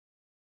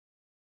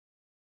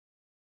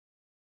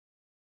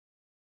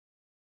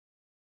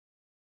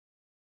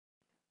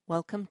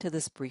Welcome to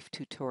this brief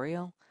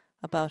tutorial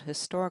about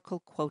historical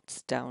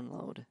quotes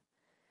download.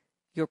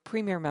 Your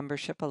Premier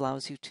membership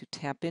allows you to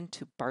tap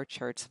into bar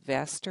chart's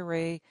vast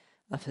array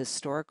of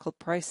historical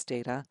price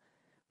data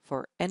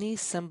for any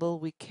symbol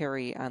we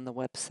carry on the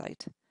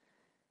website.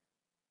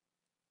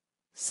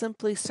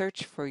 Simply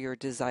search for your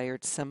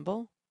desired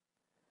symbol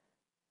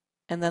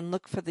and then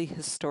look for the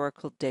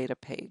historical data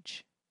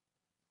page.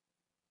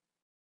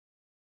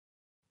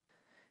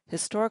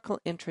 Historical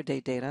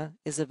intraday data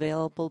is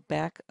available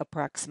back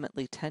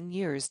approximately 10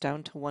 years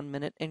down to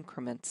 1-minute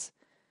increments.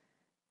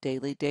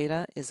 Daily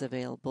data is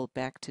available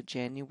back to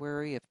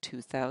January of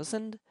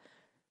 2000,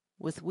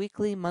 with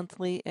weekly,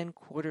 monthly, and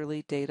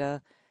quarterly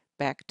data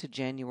back to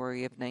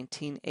January of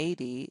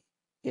 1980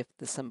 if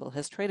the symbol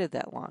has traded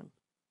that long.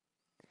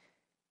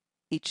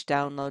 Each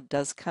download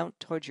does count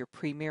towards your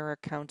Premier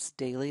account's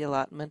daily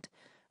allotment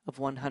of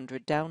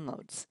 100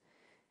 downloads.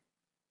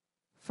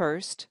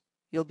 First,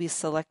 you'll be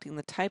selecting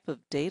the type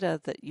of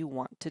data that you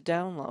want to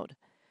download.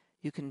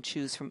 You can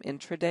choose from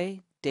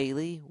intraday,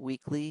 daily,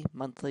 weekly,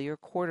 monthly, or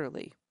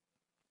quarterly.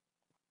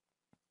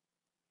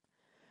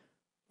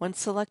 When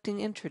selecting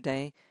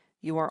intraday,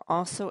 you are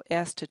also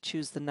asked to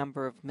choose the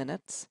number of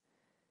minutes,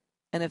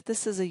 and if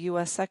this is a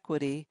U.S.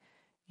 equity,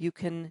 you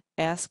can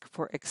ask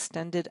for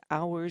extended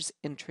hours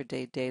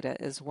intraday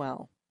data as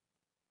well.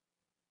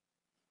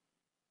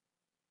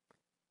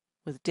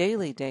 With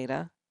daily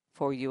data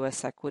for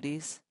U.S.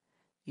 equities,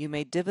 you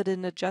may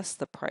dividend adjust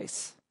the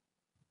price.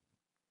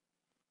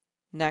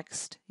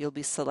 Next, you'll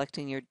be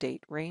selecting your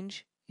date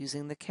range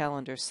using the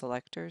calendar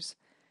selectors,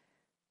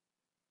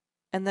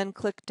 and then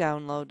click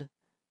Download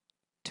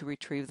to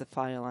retrieve the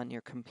file on your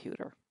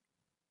computer.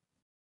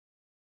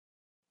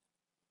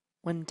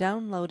 When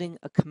downloading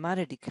a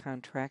commodity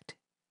contract,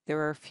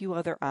 there are a few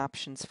other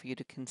options for you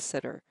to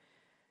consider.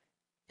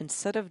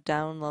 Instead of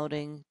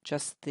downloading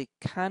just the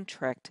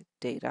contract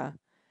data,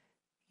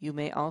 you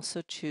may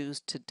also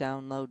choose to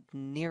download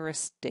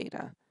nearest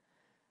data.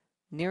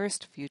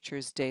 Nearest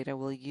futures data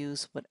will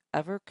use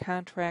whatever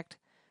contract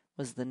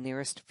was the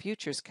nearest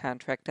futures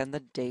contract on the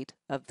date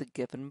of the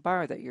given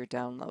bar that you're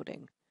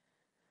downloading.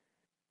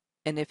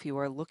 And if you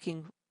are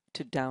looking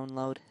to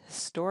download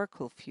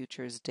historical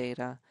futures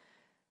data,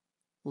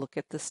 look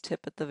at this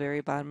tip at the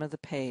very bottom of the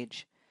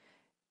page.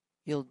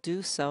 You'll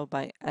do so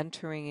by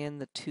entering in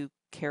the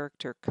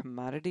 2-character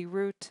commodity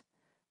root,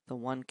 the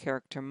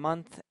 1-character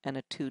month, and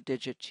a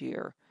 2-digit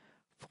year.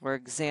 For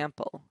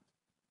example,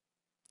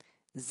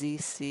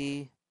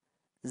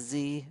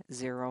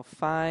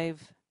 ZCZ05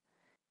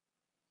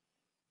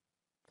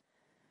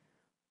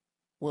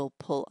 will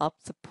pull up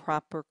the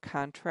proper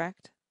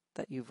contract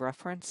that you've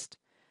referenced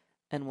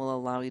and will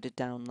allow you to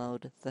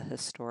download the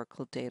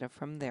historical data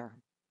from there.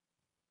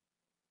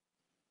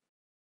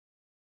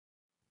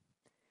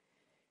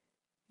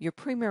 Your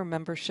Premier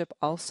membership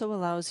also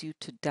allows you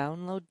to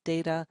download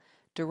data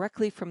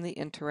directly from the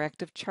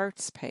interactive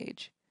charts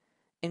page,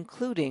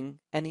 including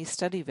any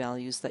study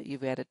values that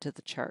you've added to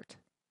the chart.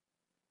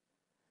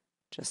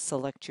 Just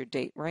select your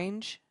date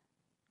range,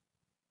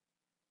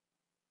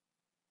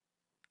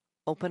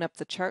 open up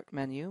the chart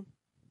menu,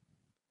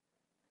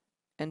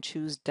 and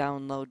choose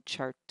Download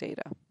Chart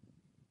Data.